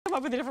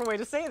up with a different way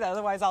to say that.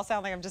 Otherwise, I'll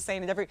sound like I'm just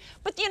saying it every.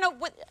 But you know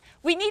what?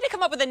 We need to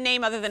come up with a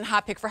name other than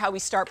hot pick for how we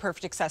start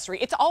perfect accessory.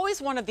 It's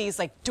always one of these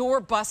like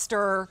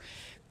doorbuster,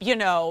 you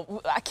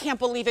know, I can't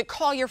believe it,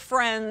 call your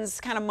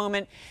friends kind of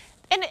moment.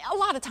 And a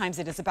lot of times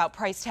it is about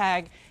price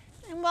tag.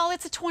 And well,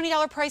 it's a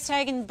 $20 price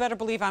tag, and you better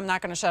believe I'm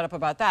not going to shut up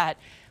about that.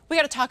 We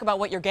got to talk about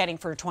what you're getting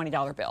for a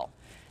 $20 bill.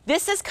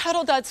 This is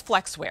Cuddl Duds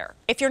Flexwear.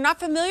 If you're not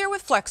familiar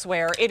with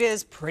Flexwear, it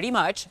is pretty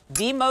much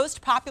the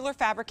most popular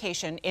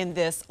fabrication in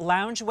this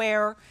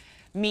loungewear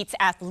meets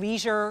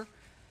athleisure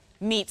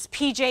meets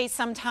PJ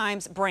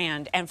sometimes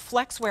brand. And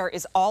Flexwear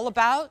is all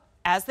about,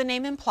 as the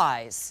name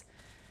implies,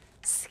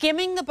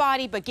 skimming the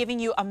body but giving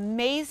you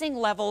amazing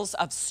levels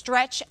of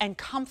stretch and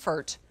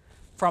comfort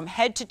from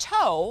head to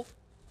toe.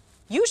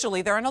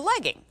 Usually they're in a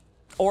legging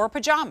or a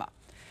pajama.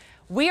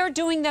 We are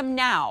doing them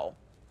now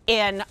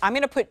in, I'm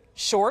going to put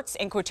shorts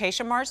in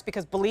quotation marks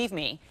because believe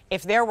me,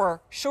 if there were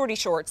shorty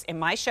shorts in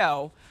my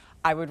show,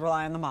 I would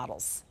rely on the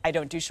models. I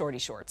don't do shorty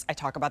shorts. I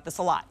talk about this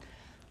a lot.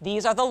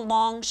 These are the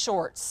long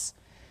shorts.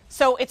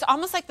 So it's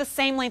almost like the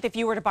same length if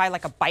you were to buy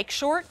like a bike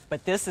short,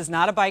 but this is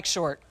not a bike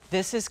short.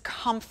 This is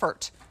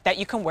comfort that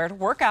you can wear to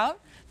work out,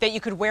 that you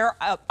could wear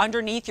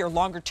underneath your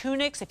longer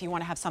tunics if you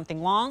want to have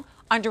something long,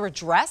 under a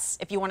dress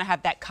if you want to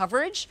have that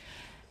coverage.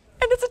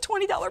 And it's a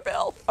 $20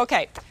 bill.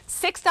 Okay,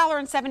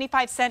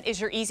 $6.75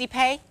 is your easy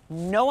pay.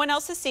 No one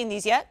else has seen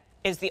these yet.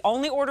 It's the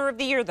only order of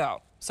the year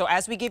though. So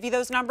as we give you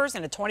those numbers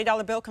and a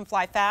 $20 bill can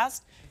fly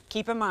fast,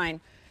 keep in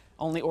mind,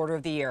 only order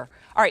of the year.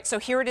 All right, so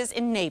here it is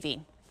in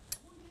navy.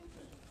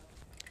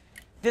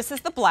 This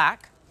is the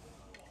black,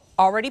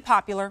 already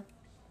popular.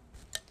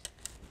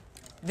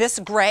 This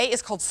gray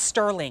is called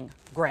sterling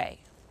gray.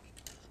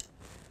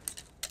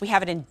 We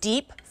have it in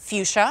deep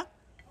fuchsia.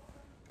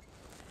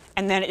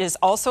 And then it is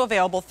also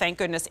available, thank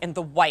goodness, in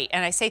the white.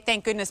 And I say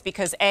thank goodness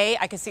because A,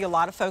 I can see a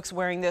lot of folks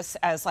wearing this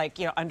as like,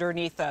 you know,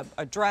 underneath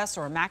a dress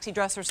or a maxi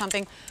dress or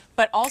something.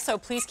 But also,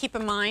 please keep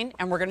in mind,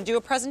 and we're going to do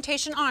a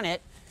presentation on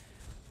it,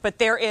 but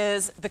there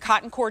is the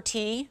cotton core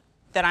tee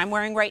that I'm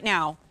wearing right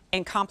now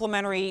in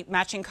complementary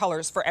matching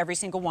colors for every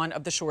single one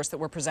of the shorts that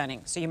we're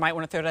presenting. So you might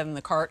want to throw that in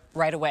the cart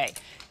right away.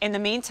 In the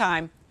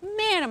meantime,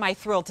 man, am I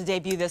thrilled to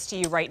debut this to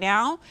you right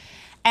now.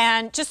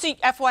 And just so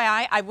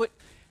FYI,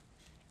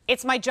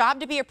 it's my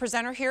job to be a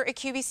presenter here at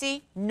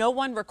QVC. No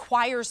one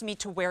requires me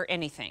to wear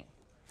anything.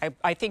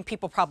 I think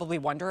people probably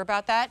wonder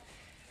about that.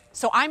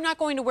 So I'm not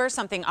going to wear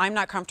something I'm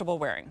not comfortable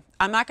wearing.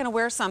 I'm not going to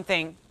wear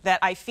something that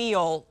I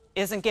feel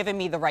isn't giving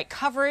me the right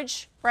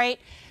coverage, right?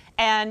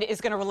 And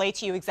is going to relate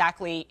to you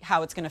exactly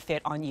how it's going to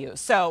fit on you.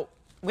 So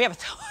we have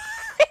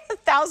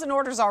 1,000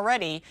 orders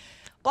already.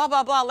 Blah,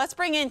 blah, blah. Let's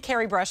bring in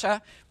Carrie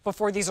Brescia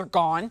before these are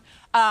gone.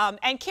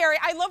 And Carrie,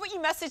 I love what you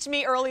messaged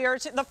me earlier.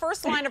 The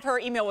first line of her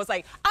email was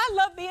like, I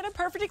love being a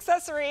perfect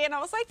accessory. And I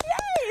was like,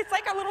 yay, it's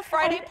like a little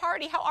Friday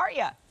party. How are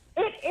you?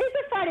 It is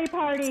a Friday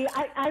party.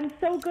 I'm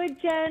so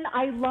good, Jen.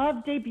 I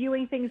love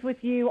debuting things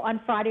with you on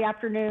Friday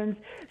afternoons.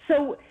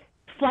 So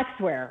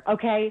Flexwear,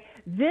 okay?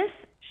 This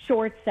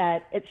short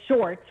set, it's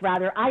shorts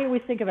rather. I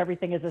always think of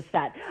everything as a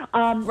set.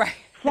 Right.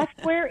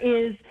 Flexwear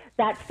is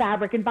that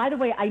fabric. And by the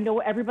way, I know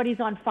everybody's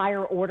on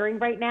fire ordering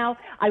right now.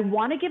 I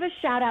want to give a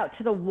shout out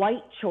to the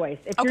white choice.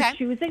 If you're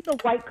choosing the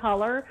white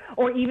color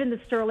or even the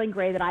sterling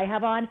gray that I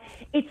have on,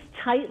 it's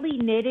tightly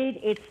knitted.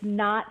 It's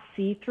not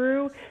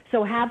see-through.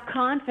 So have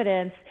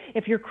confidence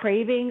if you're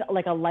craving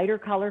like a lighter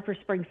color for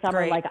spring,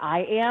 summer like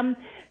I am.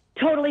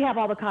 Totally have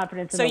all the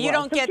confidence in the world. So you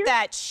don't get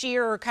that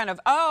sheer kind of,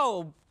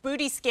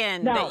 booty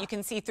skin that you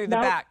can see through the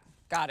back.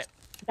 Got it.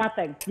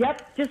 Nothing.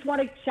 Yep. Just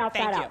want to shout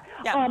that out.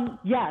 Yeah.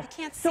 Yes. I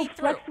can't see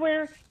through.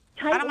 Flexwear,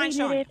 tightly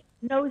knitted,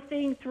 no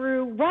seeing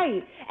through.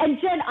 Right. And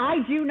Jen, I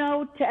do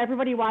know, to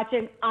everybody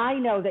watching, I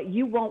know that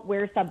you won't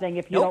wear something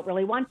if you don't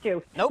really want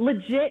to.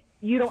 Legit,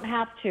 you don't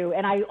have to.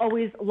 And I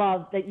always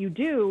love that you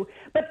do.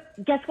 But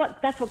guess what?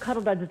 That's what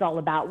Cuddl Duds is all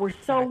about. We're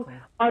so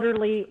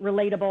utterly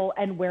relatable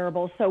and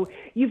wearable. So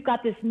you've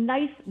got this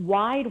nice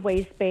wide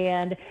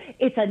waistband.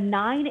 It's a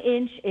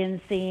 9-inch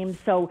inseam.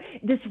 So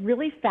this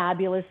really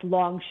fabulous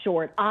long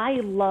short. I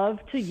love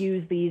to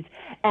use these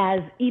as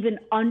even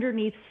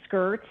underneath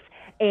skirts.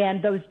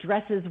 And those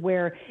dresses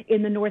where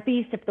in the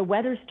Northeast, if the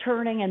weather's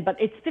turning but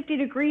it's 50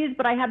 degrees,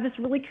 but I have this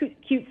really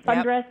cute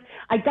sundress.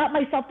 I got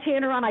myself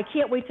tanner on. I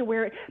can't wait to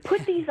wear it.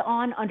 Put these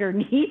on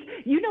underneath.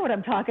 You know what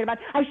I'm talking about.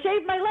 I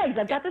shaved my legs.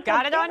 I've got this.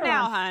 Got it on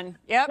now, hon.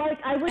 Yep. Like,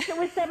 I wish it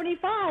was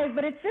 75,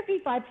 but it's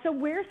 55. So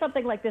wear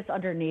something like this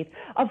underneath.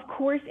 Of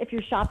course, if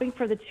you're shopping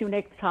for the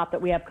tunic top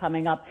that we have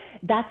coming up,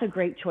 that's a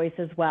great choice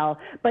as well.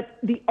 But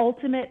the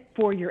ultimate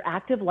for your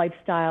active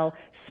lifestyle,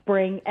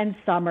 spring and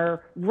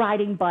summer,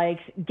 riding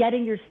bikes,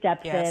 getting your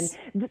steps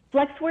in.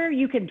 Flexwear,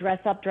 you can dress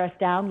up, dress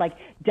down. Like,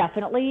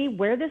 definitely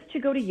wear this to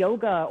go to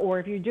yoga, or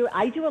if you do,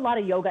 I do a lot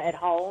of yoga at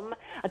home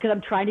because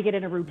I'm trying to get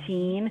in a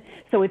routine.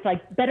 So it's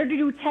like better to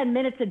do 10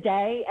 minutes a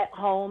day at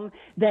home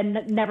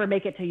than never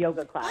make it to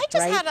yoga class. I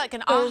just had like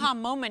an aha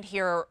moment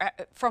here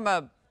from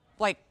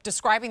like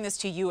describing this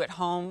to you at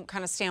home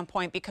kind of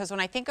standpoint, because when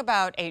I think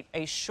about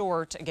a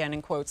short, again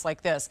in quotes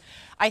like this,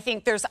 I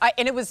think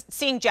and it was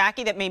seeing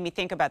Jackie that made me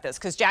think about this,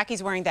 because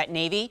Jackie's wearing that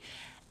navy,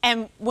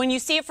 and when you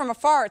see it from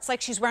afar, it's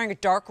like she's wearing a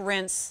dark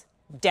rinse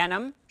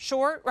denim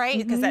short, right?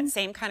 Because that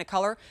same kind of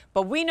color.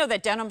 But we know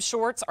that denim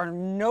shorts are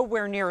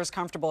nowhere near as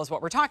comfortable as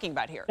what we're talking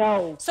about here.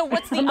 No. So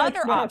what's the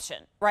other option,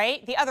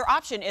 right? The other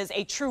option is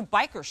a true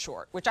biker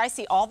short, which I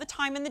see all the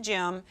time in the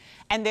gym.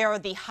 And there are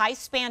the high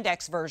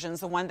spandex versions,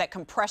 the one that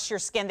compress your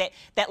skin,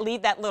 that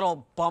leave that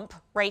little bump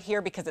right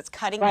here because it's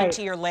cutting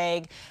into your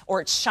leg,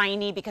 or it's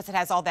shiny because it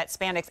has all that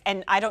spandex.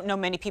 And I don't know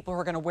many people who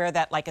are going to wear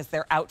that like as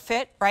their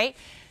outfit, right?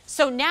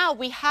 So now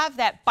we have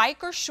that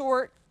biker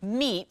short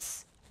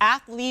meets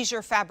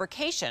athleisure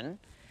fabrication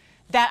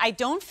that I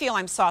don't feel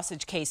I'm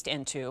sausage cased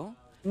into,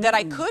 that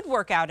I could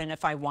work out in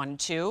if I wanted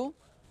to,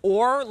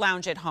 or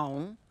lounge at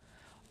home,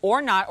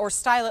 or not, or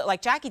style it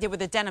like Jackie did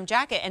with a denim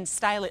jacket and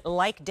style it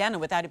like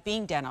denim without it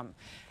being denim.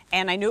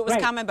 And I knew it was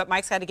coming, but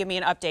Mike's got to give me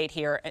an update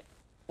here.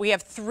 We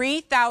have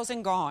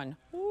 3,000 gone.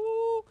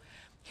 Ooh.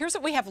 Here's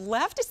what we have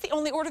left. It's the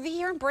only order of the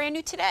year and brand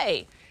new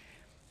today.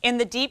 In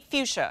the deep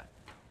fuchsia,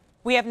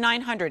 we have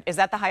 900. Is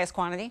that the highest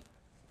quantity?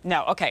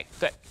 No. Okay,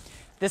 good.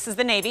 This is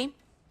the navy.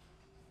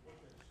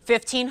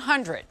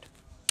 1,500.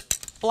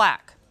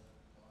 Black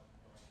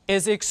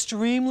is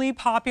extremely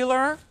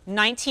popular.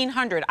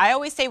 1,900. I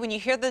always say when you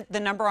hear the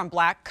number on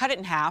black, cut it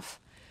in half.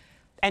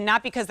 And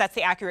not because that's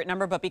the accurate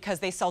number, but because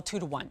they sell 2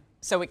 to 1.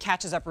 So it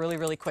catches up really,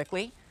 really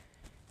quickly.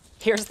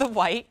 Here's the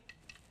white.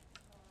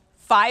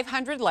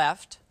 500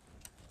 left.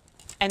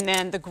 And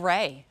then the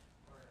gray.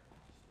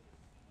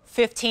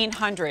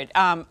 1,500.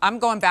 I'm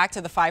going back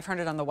to the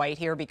 500 on the white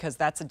here because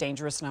that's a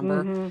dangerous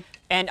number.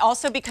 And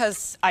also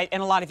because,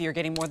 and a lot of you are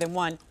getting more than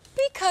one,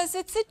 because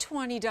it's a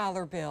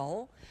 $20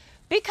 bill,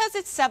 because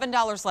it's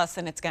 $7 less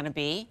than it's going to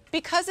be,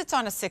 because it's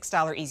on a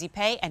 $6 easy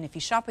pay, and if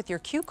you shop with your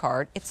Q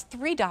card, it's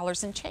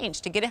 $3 and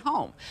change to get it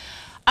home.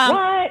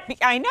 What?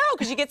 I know,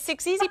 because you get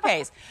 6 easy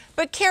pays.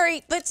 But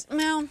Carrie, let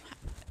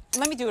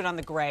me do it on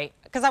the gray,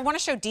 because I want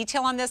to show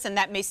detail on this, and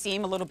that may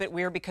seem a little bit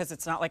weird because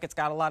it's not like it's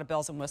got a lot of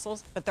bells and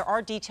whistles, but there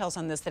are details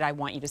on this that I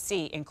want you to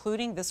see,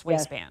 including this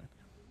waistband.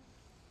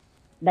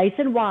 Nice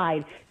and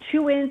wide,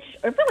 2-inch,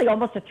 or really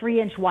almost a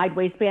 3-inch wide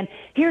waistband.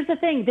 Here's the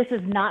thing, this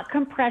is not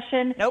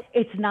compression. Nope.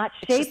 It's not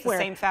shapewear. It's just the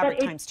same fabric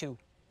times 2.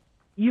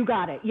 You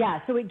got it. Yeah.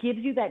 So it gives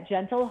you that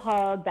gentle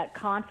hug, that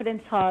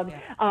confidence hug.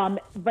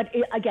 But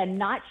again,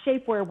 not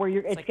shapewear where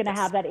it's like going to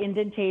have that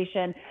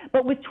indentation.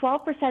 But with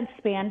 12%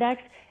 spandex,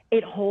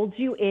 it holds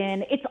you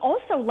in. It's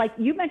also, like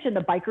you mentioned,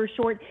 the biker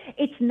short.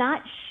 It's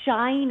not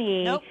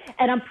shiny. Nope.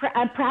 And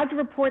I'm proud to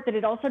report that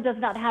it also does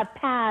not have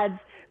pads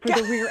for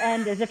the rear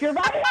end, as if you're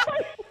riding a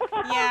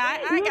bicycle. Yeah,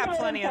 I got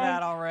plenty of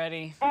that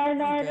already. And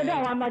no,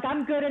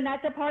 I'm good in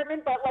that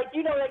department. But like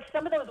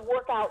some of those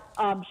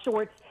workout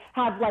shorts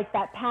have like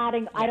that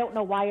padding. I don't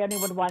know why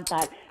anyone wants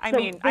that. I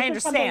mean, I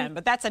understand,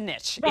 but that's a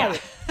niche.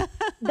 Right. Yeah.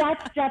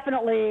 That's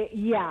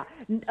definitely,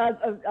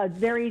 a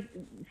very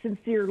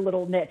sincere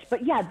little niche.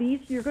 But yeah,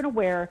 these you're going to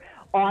wear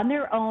on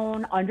their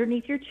own,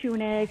 underneath your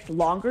tunics,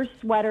 longer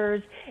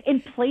sweaters,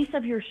 in place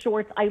of your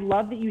shorts. I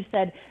love that you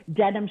said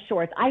denim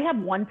shorts. I have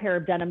one pair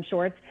of denim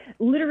shorts.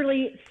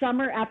 Literally,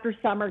 summer after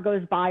summer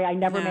goes by, I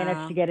never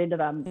managed to get into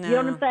them. You know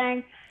what I'm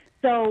saying?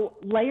 So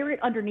layer it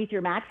underneath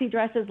your maxi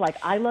dresses like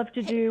I love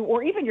to do,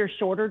 or even your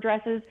shorter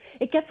dresses.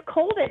 It gets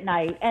cold at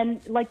night, and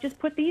just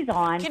put these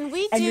on. Can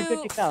we and you're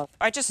good to go.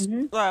 I just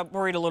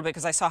worried a little bit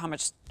because I saw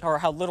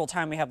how little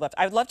time we have left.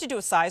 I'd love to do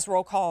a size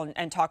roll call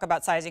and talk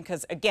about sizing,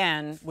 because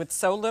again, with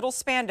so little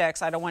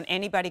spandex, I don't want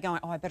anybody going,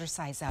 oh, I better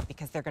size up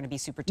because they're going to be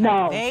super tight.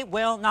 No. They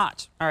will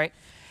not. All right.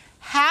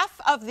 Half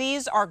of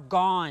these are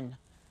gone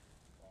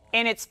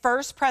in its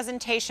first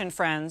presentation,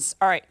 friends.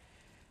 All right.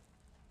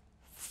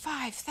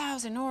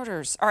 5,000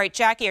 orders. All right,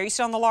 Jackie, are you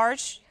still on the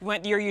large? You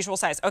went your usual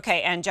size.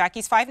 Okay, and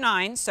Jackie's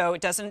 5'9", so it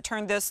doesn't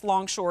turn this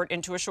long short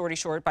into a shorty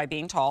short by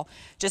being tall.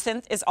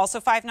 Jacinth is also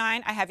 5'9".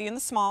 I have you in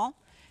the small,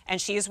 and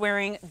she is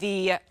wearing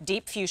the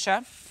deep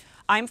fuchsia.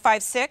 I'm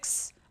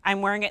 5'6".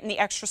 I'm wearing it in the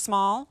extra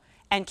small.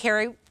 And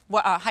Carrie,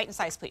 height and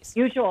size, please.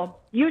 Usual.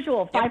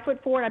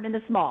 5'4". I'm in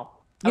the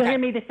small. You'll hear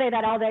me say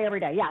that all day, every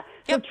day. Yeah.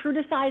 So true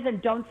to size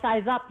and don't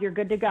size up. You're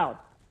good to go.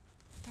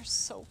 They're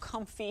so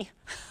comfy.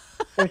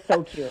 They're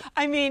so cute.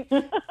 I mean,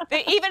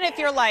 even if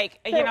you're like,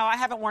 I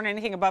haven't worn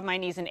anything above my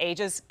knees in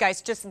ages,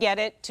 guys, just get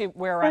it to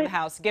wear around the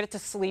house. Get it to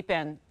sleep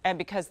in. And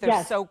because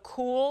they're so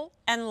cool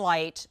and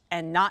light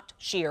and not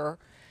sheer.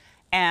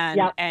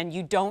 And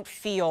you don't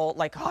feel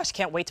like, gosh,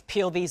 can't wait to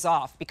peel these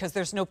off, because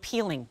there's no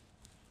peeling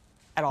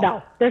at all.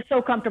 No, they're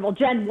so comfortable.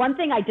 Jen, one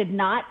thing I did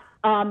not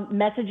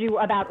message you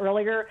about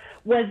earlier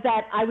was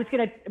that I was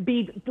going to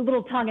be a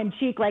little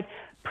tongue-in-cheek, like,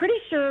 pretty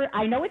sure,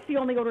 I know it's the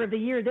only order of the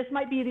year. This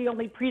might be the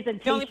only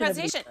presentation. The only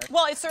presentation.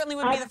 Well, it certainly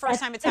wouldn't be the first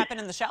time it's happened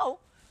in the show.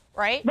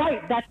 right?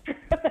 Right, that's true.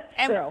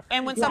 That's true.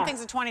 And when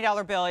something's a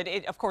 $20 bill,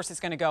 it of course it's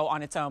going to go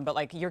on its own, but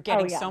like you're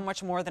getting so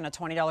much more than a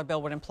 $20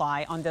 bill would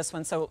imply on this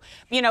one. So,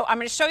 you know, I'm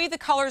going to show you the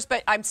colors,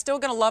 but I'm still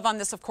going to love on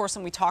this, of course,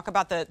 when we talk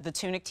about the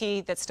tunic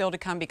tee that's still to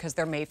come because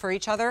they're made for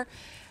each other.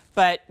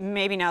 But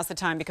maybe now's the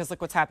time because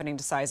look what's happening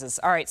to sizes.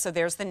 All right, so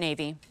there's the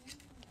navy.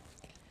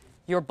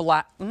 Your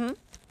black,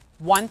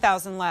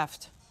 1,000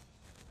 left.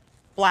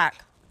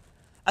 Black,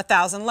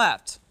 1,000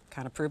 left.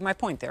 Kind of proved my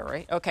point there,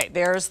 right? Okay,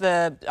 there's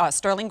the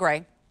sterling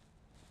gray.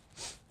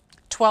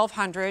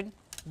 1,200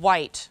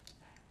 white.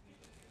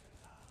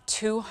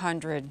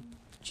 200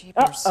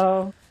 jeepers.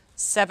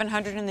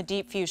 700 in the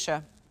deep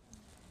fuchsia.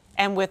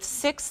 And with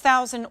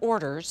 6,000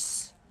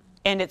 orders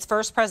in its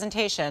first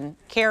presentation,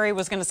 Carrie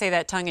was going to say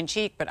that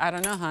tongue-in-cheek, but I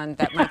don't know, hon.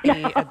 That might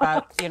be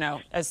about, you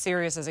know, as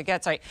serious as it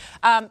gets. All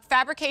right.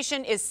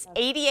 Fabrication is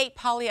 88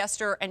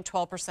 polyester and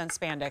 12%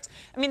 spandex.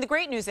 I mean, the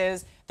great news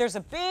is there's a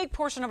big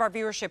portion of our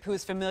viewership who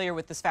is familiar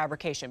with this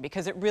fabrication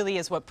because it really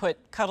is what put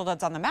Cuddl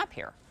Duds on the map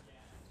here.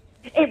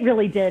 It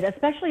really did,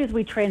 especially as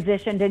we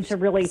transitioned into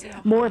really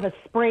more of a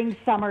spring,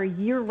 summer,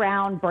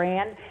 year-round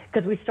brand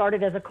because we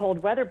started as a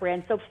cold weather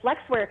brand. So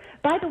Flexwear,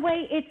 by the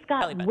way, it's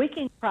got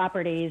wicking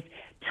properties,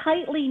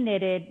 tightly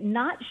knitted,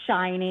 not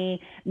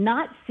shiny,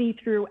 not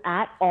see-through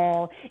at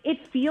all. It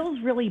feels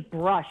really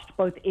brushed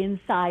both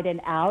inside and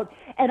out.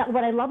 And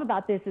what I love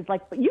about this is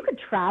like you could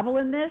travel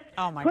in this.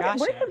 Oh my gosh.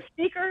 Wear some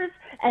sneakers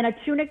and a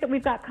tunic that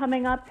we've got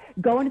coming up,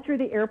 going through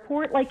the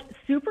airport, like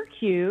super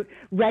cute,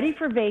 ready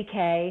for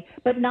vacay,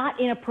 but not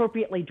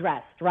inappropriately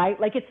dressed,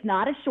 right? Like it's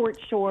not a short.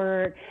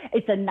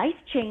 It's a nice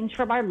change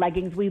from our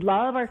leggings. We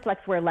love our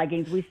Flexwear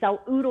leggings. We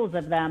sell oodles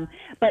of them,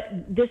 but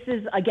this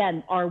is,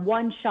 again, our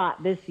one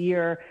shot this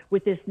year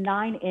with this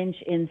 9-inch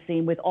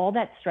inseam with all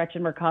that stretch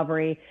and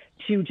recovery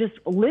to just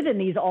live in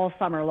these all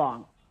summer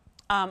long.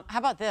 How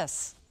about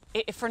this?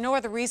 If for no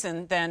other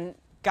reason than,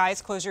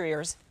 guys, close your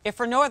ears. If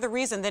for no other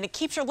reason than it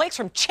keeps your legs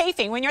from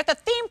chafing when you're at the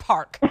theme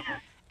park.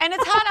 And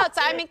it's hot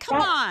outside. I mean,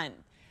 come on.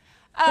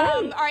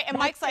 All right, and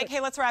Mike's like, hey,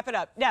 let's wrap it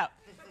up. No.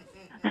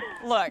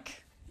 Look,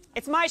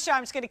 it's my show.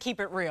 I'm just going to keep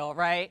it real,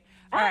 right?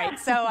 All right,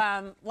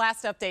 so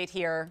last update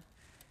here.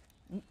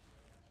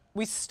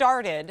 We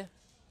started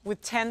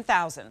with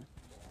 10,000.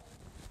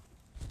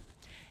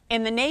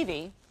 In the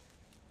navy,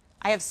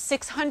 I have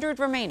 600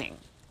 remaining.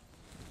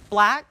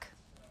 Black,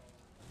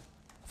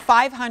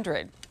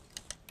 500.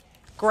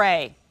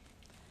 Gray,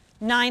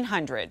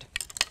 900.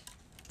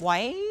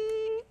 White,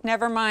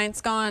 never mind,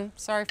 it's gone.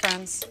 Sorry,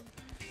 friends.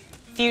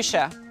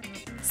 Fuchsia,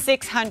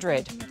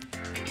 600.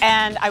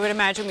 And I would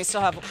imagine we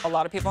still have a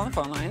lot of people on the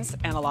phone lines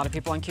and a lot of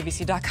people on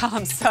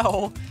QVC.com.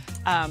 So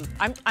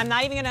I'm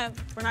not even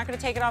we're not gonna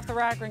take it off the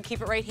rack. We're gonna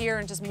keep it right here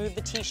and just move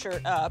the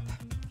t-shirt up,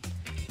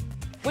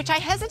 which I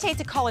hesitate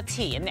to call a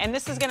tee. And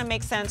this is gonna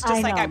make sense,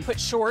 just like I put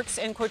shorts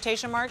in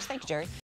quotation marks. Thank you, Jerry.